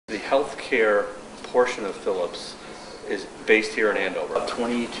The healthcare portion of Philips is based here in Andover.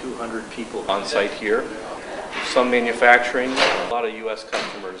 2,200 people on site here. Some manufacturing. A lot of U.S.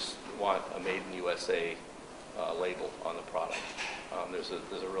 customers want a Made in USA label on the product. There's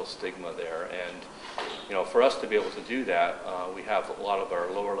a real stigma there, and for us to be able to do that, we have a lot of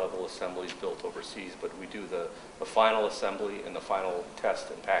our lower level assemblies built overseas, but we do the final assembly and the final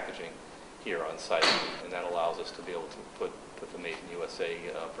test and packaging here on site, and that allows us to be able to put the Made in USA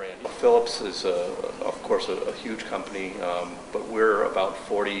brand. Philips is, of course, a huge company, but we're about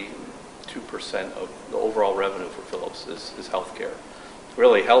 42% of the overall revenue for Philips is healthcare.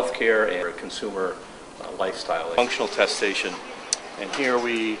 Really, healthcare and consumer lifestyle. Functional test station, and here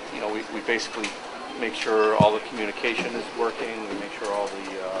we basically make sure all the communication is working. We make sure all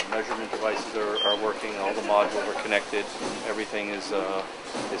the measurement devices are working, all the modules are connected, everything is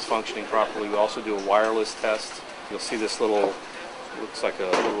functioning properly. We also do a wireless test. You'll see this little, looks like a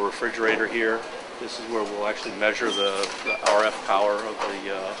little refrigerator here. This is where we'll actually measure the RF power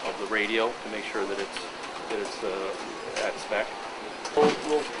of the radio to make sure that it's at spec.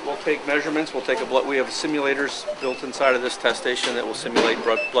 We'll take measurements. We'll take a blood. We have simulators built inside of this test station that will simulate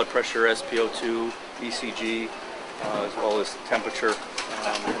blood pressure, SpO2, ECG, as well as temperature.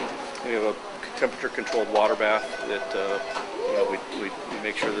 We have a temperature-controlled water bath that we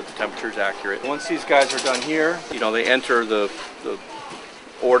make sure that the temperature is accurate. Once these guys are done here, they enter the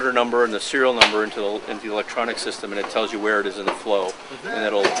order number and the serial number into the electronic system, and it tells you where it is in the flow, and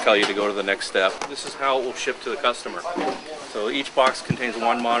it'll tell you to go to the next step. This is how it will ship to the customer. So each box contains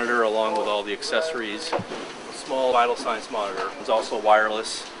one monitor along with all the accessories. A small vital signs monitor. It's also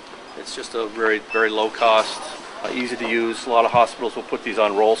wireless. It's just a very, very low cost, easy to use. A lot of hospitals will put these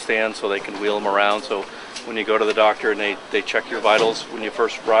on roll stands so they can wheel them around. So when you go to the doctor and they check your vitals when you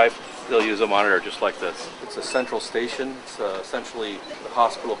first arrive, they'll use a monitor just like this. It's a central station. It's essentially the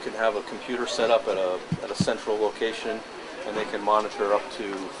hospital can have a computer set up at a central location, and they can monitor up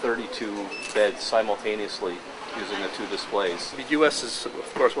to 32 beds simultaneously using the two displays. The U.S. is,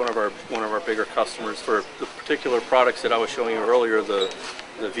 of course, one of our bigger customers for the particular products that I was showing you earlier. The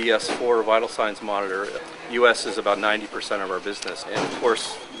VS4 vital signs monitor. U.S. is about 90% of our business, and of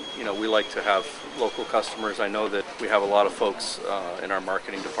course, we like to have local customers. I know that we have a lot of folks in our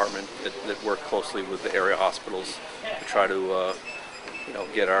marketing department that work closely with the area hospitals to try to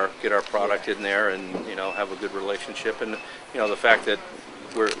get our product in there and have a good relationship. And the fact that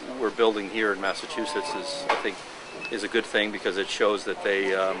we're building here in Massachusetts I think is a good thing, because it shows that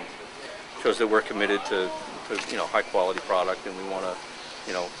we're committed to high quality product, and we want to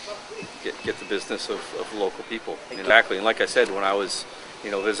get the business of local people. Exactly, and like I said, when I was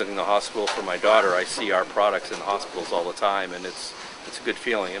visiting the hospital for my daughter, I see our products in the hospitals all the time, and it's a good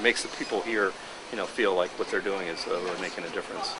feeling. It makes the people here feel like what they're doing is really making a difference.